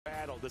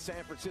The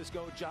San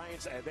Francisco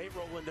Giants, they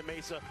roll into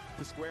Mesa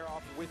to square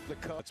off with the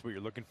Cubs. That's what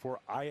you're looking for.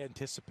 I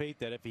anticipate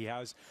that if he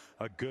has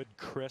a good,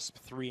 crisp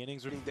 3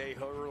 innings. Day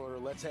hurler,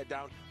 let's head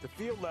down to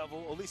field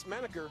level. Elise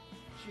Menaker,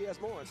 she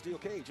has more on Steel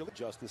Cage.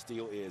 Justin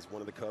Steele is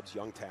one of the Cubs'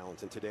 young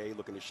talents, and today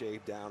looking to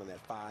shave down on that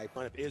 5.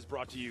 Lineup is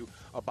brought to you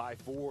by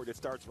Ford. It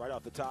starts right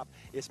off the top.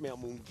 Ismael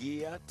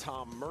Munguia,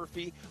 Tom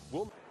Murphy,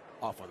 will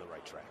off on the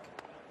right track.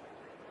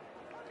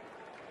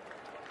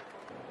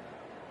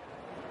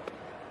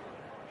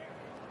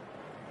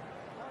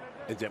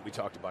 And then we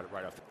talked about it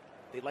right off.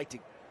 They like to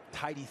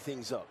tidy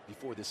things up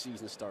before the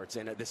season starts,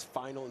 and this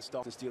final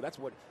installment, Steele, that's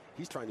what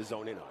he's trying to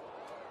zone in on.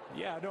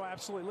 Yeah, no,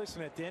 absolutely.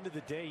 Listen, at the end of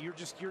the day, you're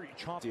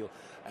chomping. Steele,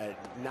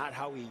 not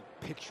how he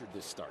pictured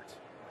this start.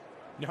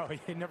 No,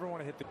 he never want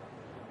to hit the.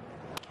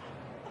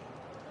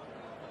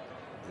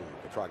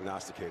 The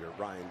prognosticator,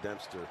 Ryan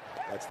Dempster.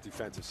 That's the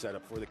defensive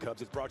setup for the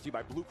Cubs. It's brought to you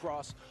by Blue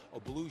Cross, a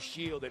Blue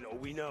Shield, and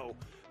we know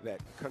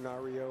that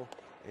Canario,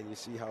 and you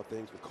see how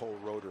things with Cole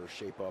Roeder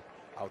shape up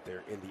out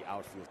there in the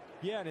outfield.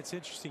 Yeah, and it's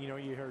interesting, you know,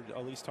 you heard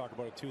Elise talk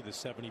about it too, the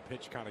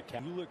 70-pitch kind of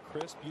cap. You look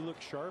crisp, you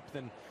look sharp,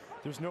 then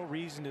there's no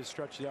reason to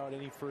stretch it out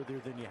any further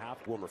than you have.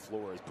 Wilmer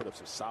Flores put up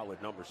some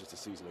solid numbers just a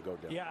season ago.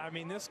 Down. Yeah, I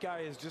mean, this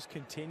guy has just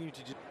continued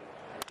to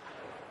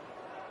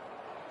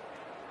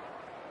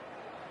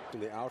in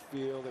the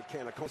outfield at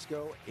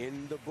Canacosco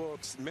in the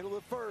books. Middle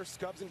of the first,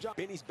 Cubs and Giants.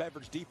 Binny's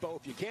Beverage Depot.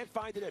 If you can't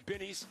find it at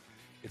Binny's,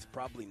 it's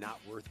probably not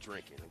worth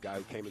drinking. A guy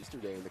who came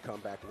yesterday in the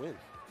comeback win.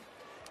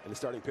 And the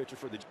starting pitcher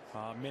for the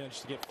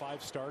managed to get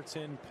 5 starts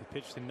in,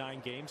 pitched in 9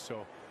 games.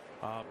 So,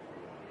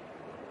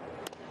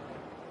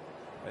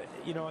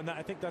 you know, and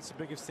I think that's the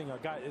biggest thing. A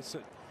guy is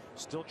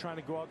still trying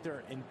to go out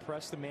there,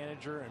 impress the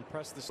manager,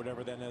 impress this,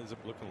 whatever that ends up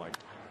looking like.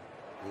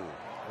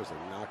 There's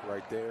a knock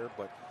right there,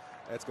 but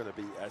that's going to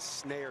be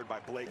snared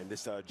by Blake. And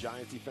this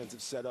Giants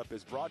defensive setup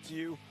is brought to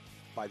you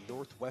by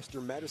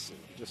Northwestern Medicine.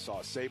 You just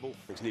saw Sable.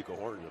 It's Nico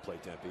Horner to play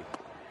Tempe.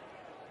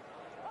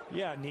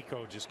 Yeah,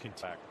 Nico just can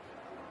tack.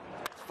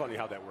 It's funny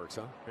how that works,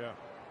 huh? Yeah.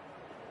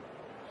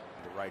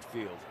 The right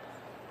field.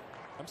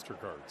 Hamster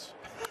cards.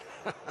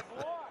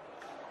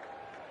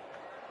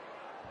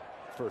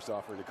 First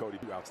offering to Cody,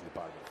 2 outs in the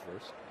bottom of the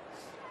first.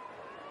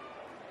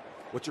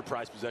 What's your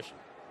prize possession?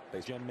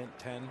 Gen Mint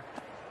 10.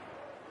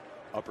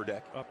 Upper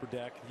deck. Upper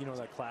deck. You know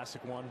that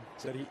classic one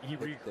that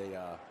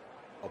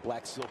a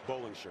black silk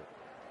bowling shirt.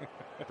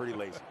 Pretty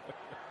lazy.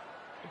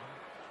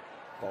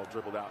 Ball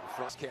dribbled out in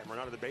front. Can't run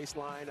out of the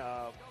baseline.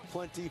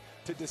 Plenty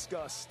to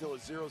discuss. Still a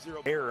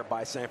 0-0 error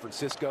by San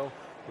Francisco.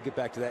 We'll get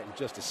back to that in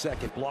just a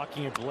second.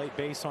 Blocking a late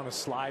base on a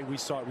slide. We've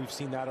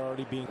seen that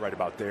already being right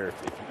about there.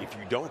 If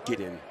you don't get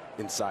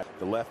inside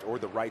the left or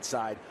the right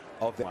side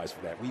of the eyes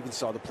for that. We even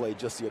saw the play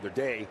just the other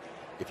day.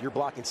 If you're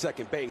blocking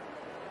second base.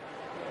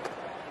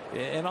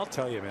 And I'll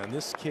tell you, man,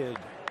 this kid,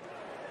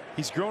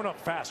 he's grown up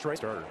fast, right?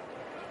 Starter.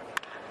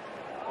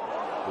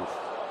 Oof,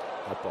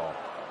 that ball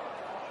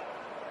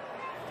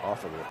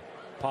off of it.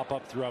 Pop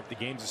up throughout the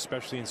games,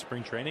 especially in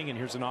spring training, and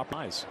here's an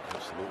optimize.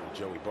 Absolutely.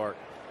 Joey Bart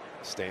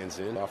stands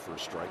in, off for a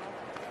strike.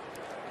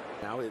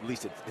 Now, at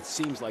least it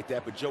seems like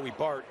that, but Joey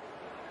Bart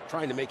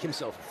trying to make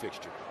himself a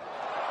fixture.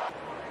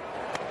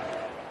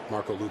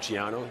 Marco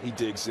Luciano, he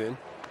digs in.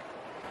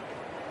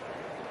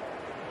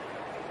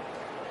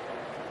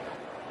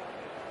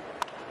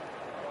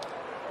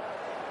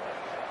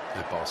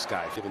 That ball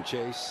sky, giving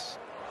chase.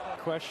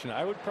 Question,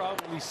 I would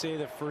probably say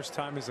the first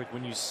time is like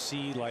when you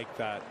see like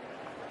that.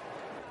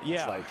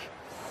 Yeah. It's like,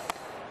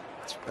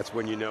 that's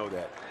when you know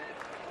that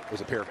there's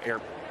a pair of air.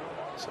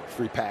 So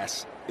free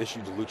pass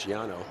issued to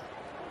Luciano.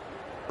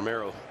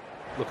 Romero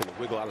looking to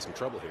wiggle out of some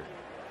trouble here.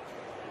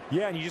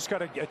 Yeah, and you just got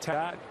to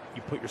attack.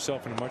 You put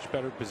yourself in a much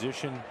better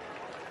position.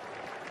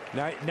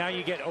 Now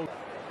you get.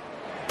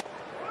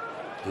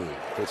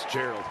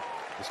 Fitzgerald,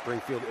 the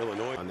Springfield,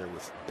 Illinois, on there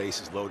with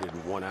bases loaded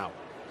and 1 out.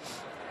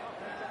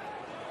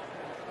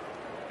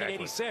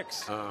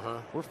 86.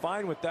 We're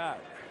fine with that.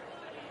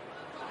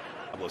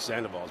 Pablo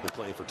Sandoval has been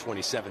playing for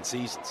 27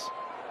 seasons.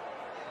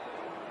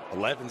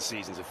 11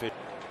 seasons of fit.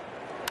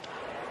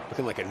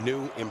 Looking like a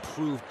new,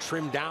 improved,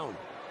 trimmed down.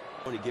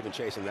 Only giving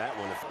chase on that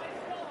one.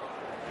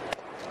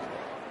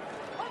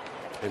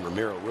 And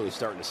Romero really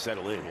starting to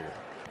settle in here.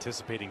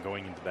 Anticipating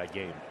going into that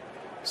game.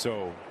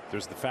 So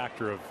there's the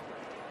factor of,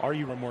 are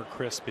you more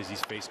crisp as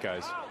these face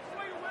guys?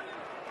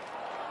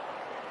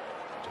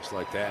 Just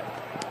like that.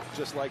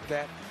 Just like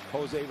that.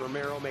 Jose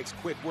Romero makes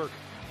quick work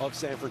of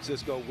San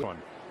Francisco.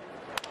 Fun.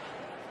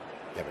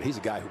 Yeah, but he's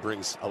a guy who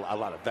brings a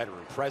lot of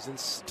veteran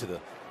presence to the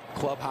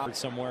clubhouse.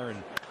 Somewhere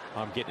and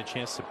getting a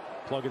chance to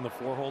plug in the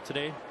 4-hole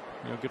today.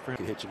 You know, good for him.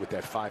 Can hit you with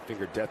that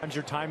 5-finger death. Sometimes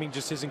your timing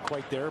just isn't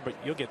quite there, but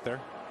you'll get there.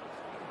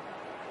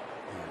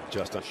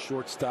 Just a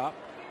shortstop.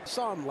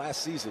 Saw him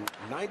last season,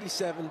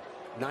 97,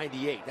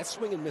 98. That's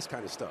swing and miss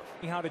kind of stuff.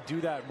 How to do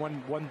that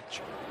one.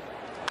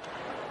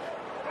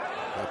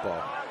 That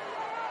ball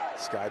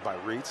skied by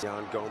Reitz,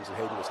 Jan Gomes, and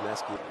Hayden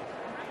Wisniewski.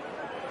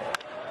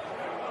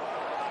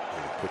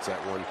 Puts that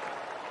one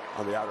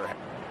on the outer half.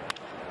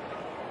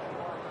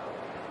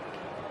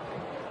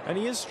 And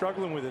he is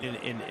struggling with it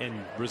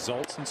in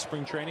results in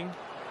spring training.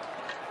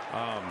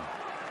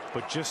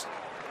 But just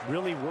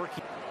really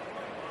working.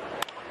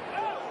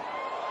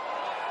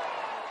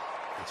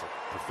 It's a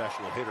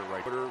professional hitter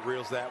right there.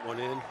 Reels that one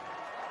in.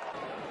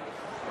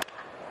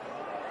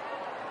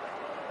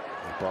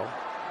 The ball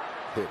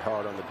hit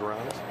hard on the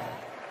ground.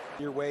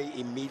 Your way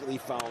immediately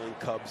following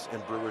Cubs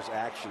and Brewers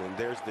action. And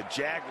there's the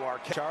Jaguar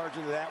charge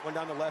into that one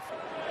down the left.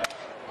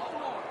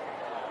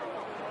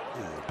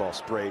 The ball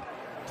sprayed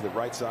to the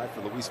right side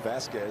for Luis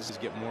Vasquez. He's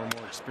getting more and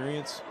more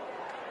experience.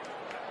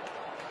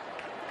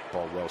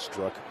 Ball well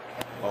struck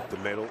up the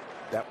middle.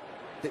 That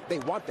they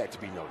want that to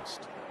be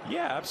noticed.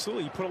 Yeah,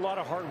 absolutely. You put a lot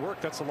of hard work.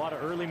 That's a lot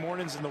of early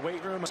mornings in the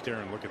weight room.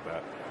 Darren, look at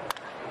that.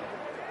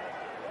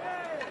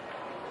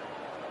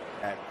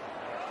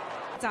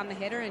 It's on the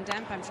hitter, and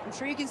Demp, I'm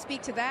sure you can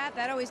speak to that.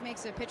 That always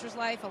makes a pitcher's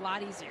life a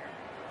lot easier.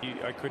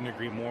 I couldn't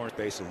agree more.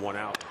 Base and one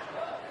out.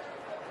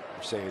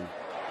 You're saying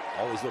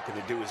all he's looking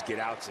to do is get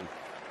outs, and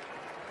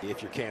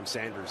if you're Cam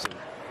Sanders and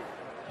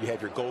you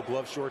have your Gold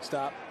Glove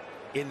shortstop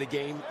in the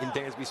game in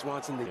Dansby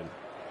Swanson,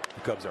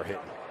 the Cubs are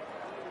hitting.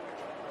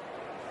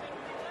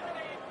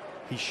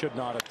 He should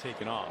not have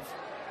taken off.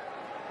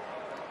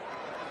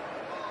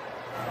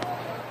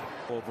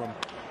 Over him.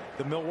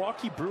 The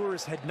Milwaukee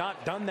Brewers had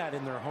not done that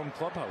in their home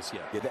clubhouse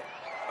yet. Yeah,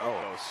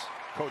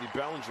 Cody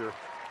Bellinger.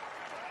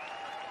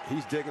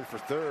 He's digging for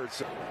third.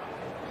 So.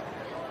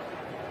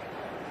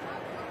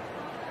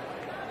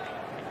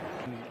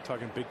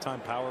 Talking big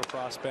time power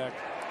prospect.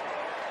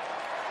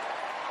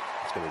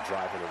 It's going to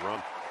drive in a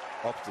run.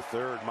 Up to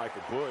third,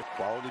 Michael Bush.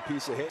 Quality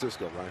piece of hit.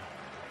 Cisco, right?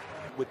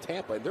 With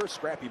Tampa, and they're a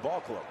scrappy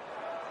ball club.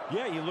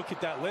 Yeah, you look at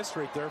that list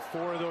right there.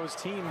 4 of those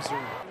teams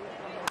are.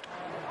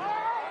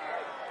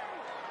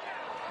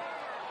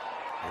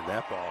 And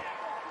that ball.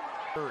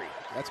 Hurry.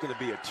 That's going to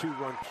be a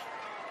 2-run.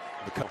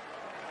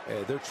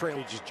 They're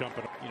trailing. Just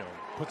jumping,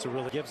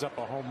 gives up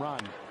a home run.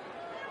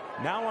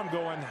 Now I'm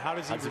going, how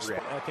does he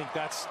respond? I think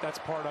that's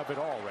part of it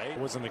all, right?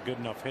 Wasn't a good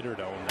enough hitter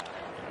to own that.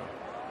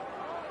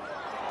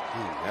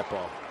 That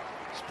ball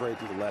sprayed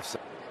through the left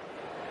side.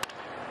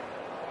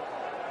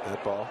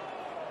 That ball,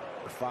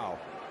 a foul.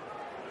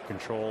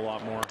 Control a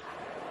lot more.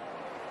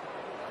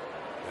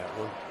 That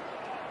one.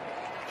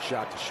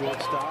 Shot to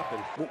shortstop.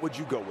 And what would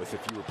you go with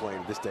if you were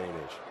playing this day and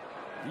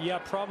age? Yeah,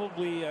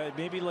 probably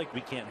maybe like we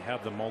can't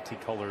have the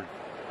multicolored.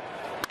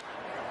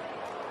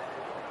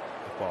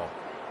 Ball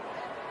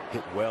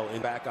hit well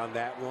in back on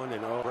that one,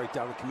 and right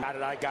down the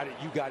community. I got it,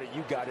 you got it,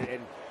 you got it.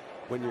 And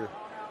when you're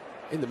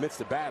in the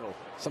midst of battle,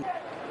 some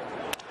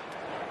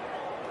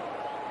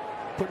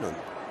putting on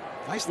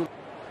nice little.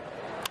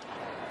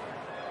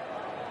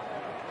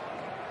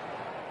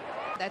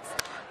 That's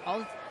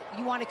all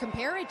you want to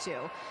compare it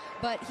to,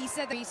 but he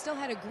said that he still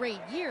had a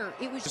great year.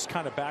 It was just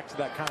kind of back to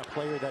that kind of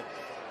player that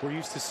we're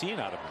used to seeing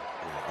out of him.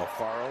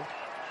 Alfaro,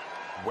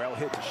 well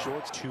hit to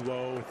shorts.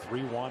 2-0,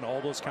 3-1,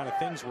 all those kind of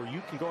things where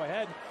you can go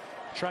ahead,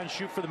 try and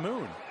shoot for the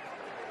moon.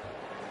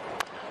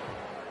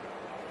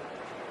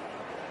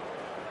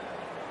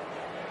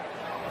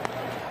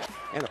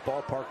 And a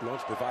ballpark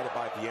lunch provided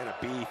by Vienna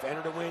Beef.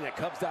 Enter to win at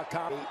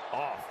Cubs.com.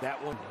 Off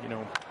that one.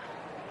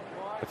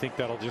 I think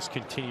that'll just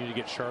continue to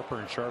get sharper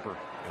and sharper.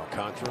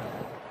 Alcantara.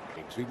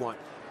 We want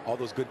all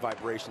those good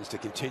vibrations to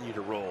continue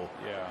to roll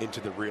into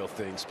the real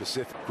thing.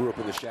 Grew up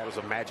in the shadows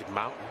of Magic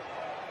Mountain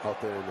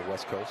out there in the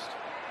West Coast.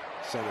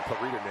 Santa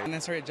Clarita.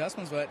 Necessary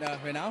adjustments, but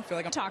right now I feel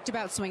like I'm talked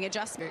about swing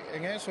adjustment.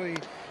 En eso y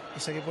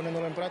seguir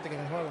poniéndolo en práctica en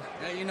el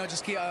juego.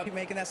 Just keep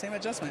making that same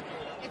adjustment.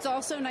 It's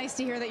also nice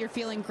to hear that you're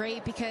feeling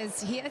great because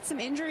he had some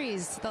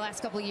injuries the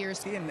last couple of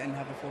years. And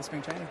have a full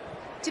spring training.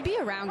 To be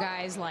around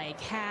guys like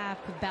Happ,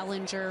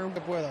 Bellinger.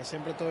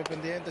 Siempre estoy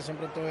pendiente,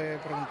 siempre estoy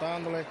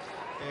preguntándole.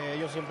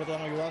 Ellos siempre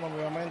están ayudando,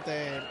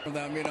 obviamente.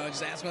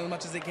 Just ask them as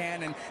much as they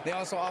can, and they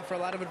also offer a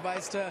lot of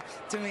advice to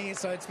me.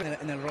 So it's been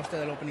in el roster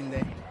del opening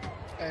day.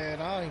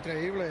 Nada,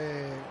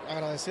 increíble.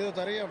 Agradecido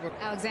estaría.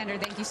 Alexander,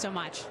 thank you so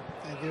much.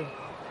 Thank you.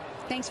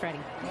 Thanks,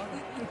 Freddie.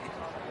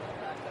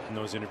 In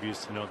those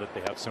interviews, to know that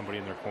they have somebody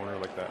in their corner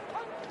like that.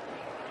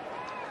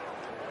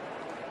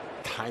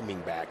 Timing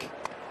back.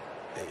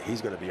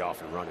 He's going to be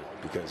off and running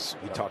because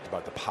we talked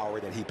about the power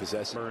that he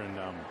possesses. And,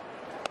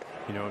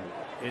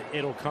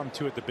 it'll come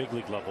to at the big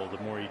league level the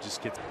more you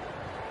just get.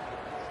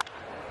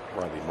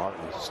 Riley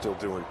Martin still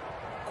doing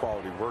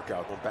quality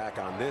workout. We're back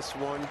on this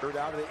one. Third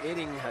out of the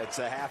inning. It's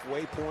a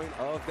halfway point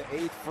of the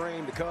 8th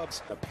frame. The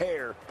Cubs a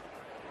pair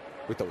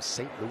with those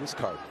St. Louis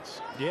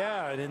Cardinals.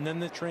 Yeah, and then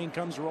the train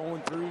comes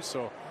rolling through.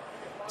 So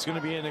it's going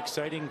to be an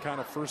exciting kind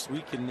of first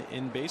week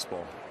in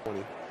baseball.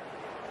 20.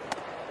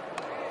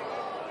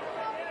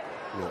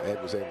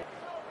 Ed was able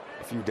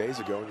a few days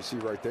ago, and you see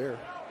right there,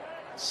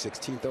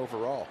 16th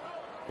overall.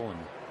 And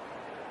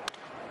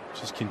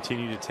just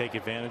continue to take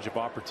advantage of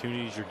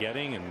opportunities you're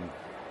getting and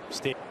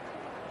stay.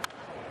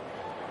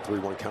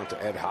 3-1 count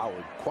to Ed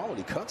Howard.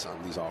 Quality cuts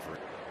on these offerings.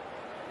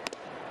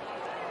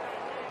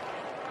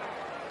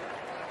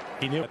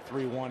 He knew at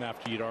 3-1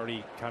 after you'd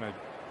already kind of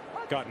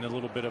gotten a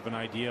little bit of an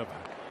idea of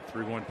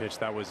 3-1 pitch.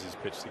 That was his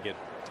pitch to get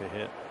to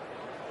hit.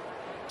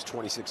 Cubs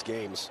 26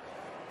 games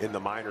in the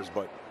minors,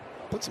 but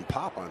put some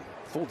pop on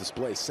full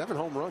display. 7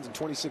 home runs in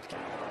 26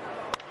 games.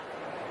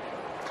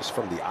 Just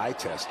from the eye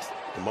test,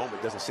 the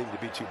moment doesn't seem to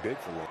be too big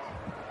for him.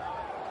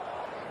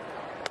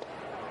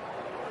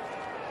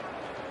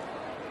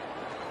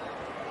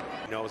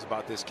 Knows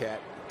about this cat.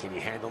 Can he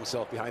handle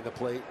himself behind the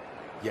plate?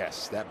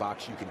 Yes, that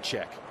box you can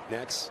check.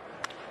 Next,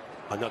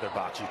 another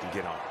box you can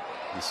get on.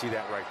 You see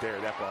that right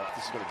there. That ball,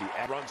 this is going to be,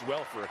 runs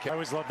well for a cat. I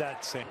always love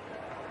that saying.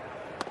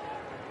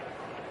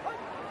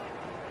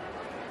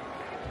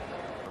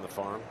 On the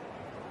farm,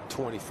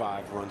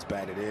 25 runs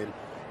batted in,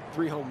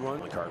 3 home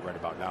runs. Card right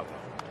about now,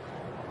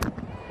 though.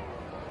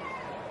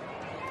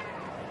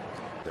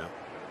 Yeah.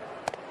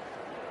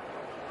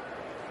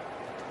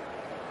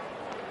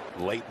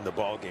 Late in the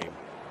ball game,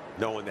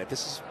 knowing that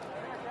this is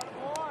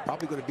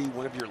probably going to be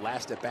one of your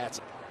last at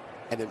bats,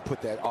 and then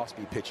put that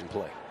off-speed pitch in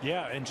play.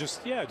 Yeah, and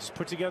just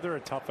put together a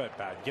tough at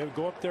bat.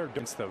 Go up there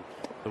against the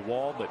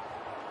wall, but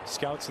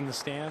scouts in the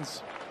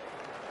stands.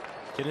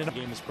 Get in. The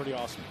game is pretty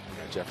awesome.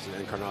 Jefferson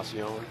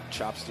Encarnacion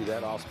chops through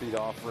that off-speed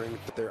offering,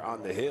 but they're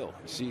on the hill.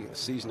 You see, a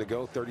season to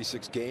go,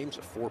 36 games,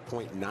 a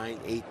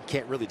 4.98.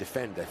 Can't really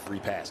defend that free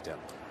pass down.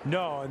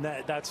 No, and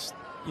that's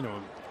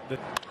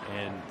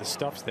and the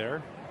stuff's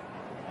there.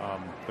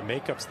 The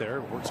makeup's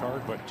there. Works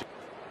hard, but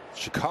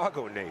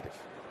Chicago native.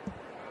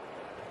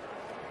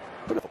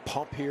 Bit of a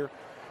pump here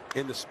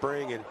in the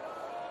spring and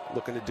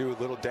looking to do a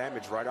little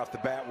damage right off the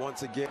bat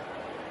once again.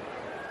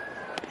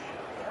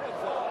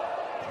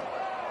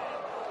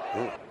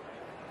 Ooh.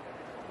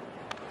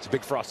 It's a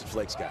big Frosted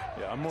Flakes guy.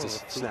 Yeah, I'm more of a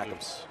snack him.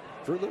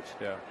 Fruit Loops?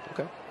 Yeah.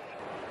 Okay.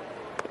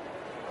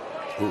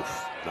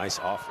 Oof. Nice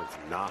offering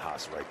from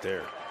Nahas right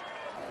there.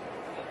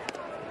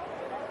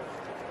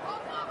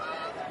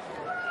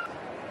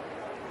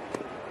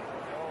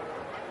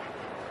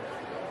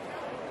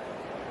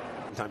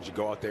 Sometimes you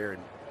go out there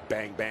and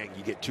bang, bang,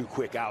 you get 2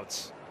 quick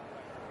outs.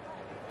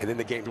 And then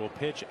the game will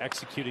pitch,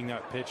 executing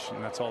that pitch,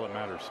 and that's all that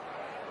matters.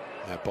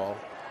 That ball,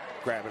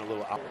 grabbing a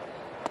little out.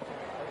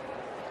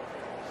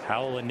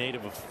 Howell, a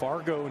native of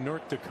Fargo,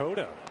 North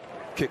Dakota.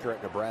 Kicker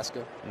at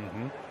Nebraska.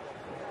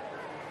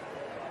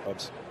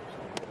 Cubs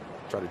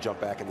try to jump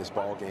back in this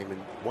ball game,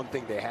 and one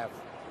thing they have,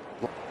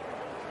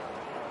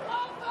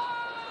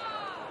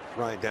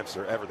 Ryan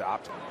Dempster, ever the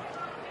option.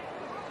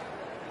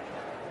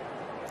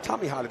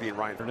 Tommy Hotovy and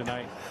Ryan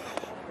tonight.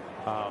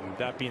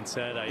 That being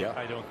said,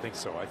 I don't think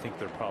so. I think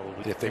they're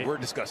probably. If they were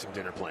discussing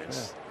dinner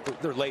plans,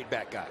 they're laid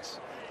back guys.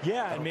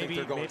 Yeah, and maybe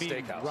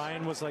steakhouse.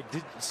 Ryan was like,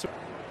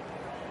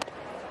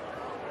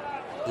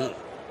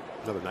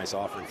 Another nice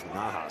offering from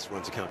Nahas.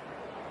 Runs a count.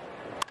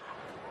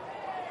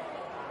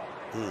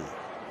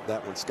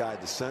 That one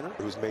skied to center.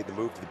 Who's made the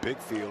move to the big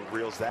field?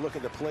 Reels that.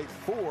 Looking to plate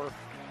 4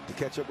 to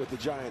catch up with the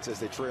Giants as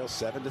they trail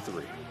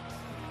 7-3.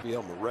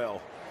 Miguel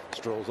Morel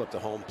strolls up to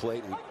home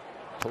plate. And we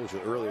told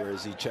you earlier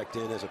as he checked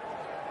in as a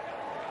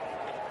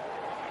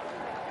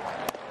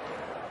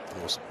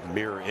almost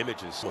mirror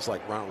images, almost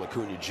like Ronald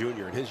Acuna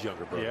Jr. and his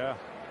younger brother. Yeah.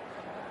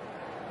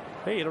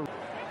 Hey,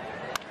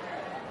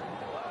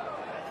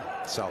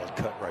 solid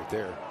cut right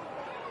there.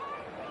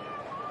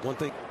 One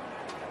thing.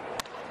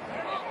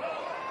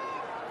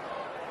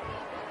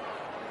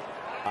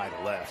 Eye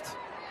to left.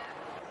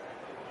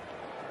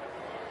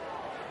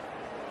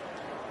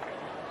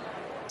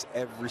 It's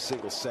every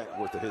single set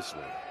worth of his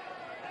swing.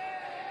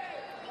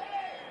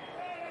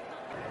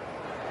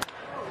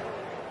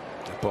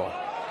 The ball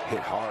hit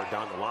hard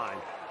down the line.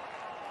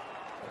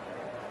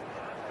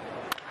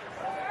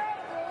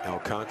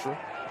 Alcantara,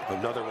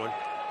 another one.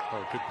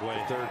 Oh, good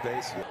play. Third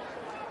base.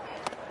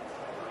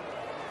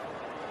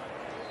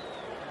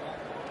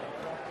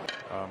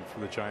 For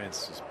the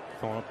Giants,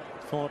 filling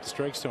up the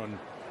strike zone.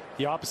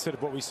 The opposite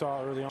of what we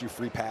saw early on. You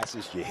free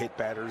passes, you hit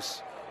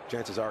batters.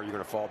 Chances are you're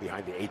going to fall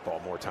behind the 8 ball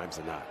more times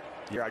than not.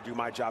 Here I do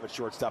my job at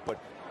shortstop, but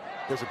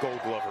there's a Gold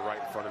Glover right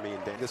in front of me,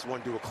 and then this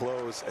one to a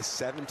close. A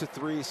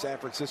 7-3 San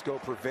Francisco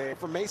prevail.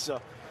 From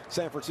Mesa,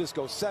 San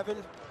Francisco 7.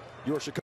 Your Chicago.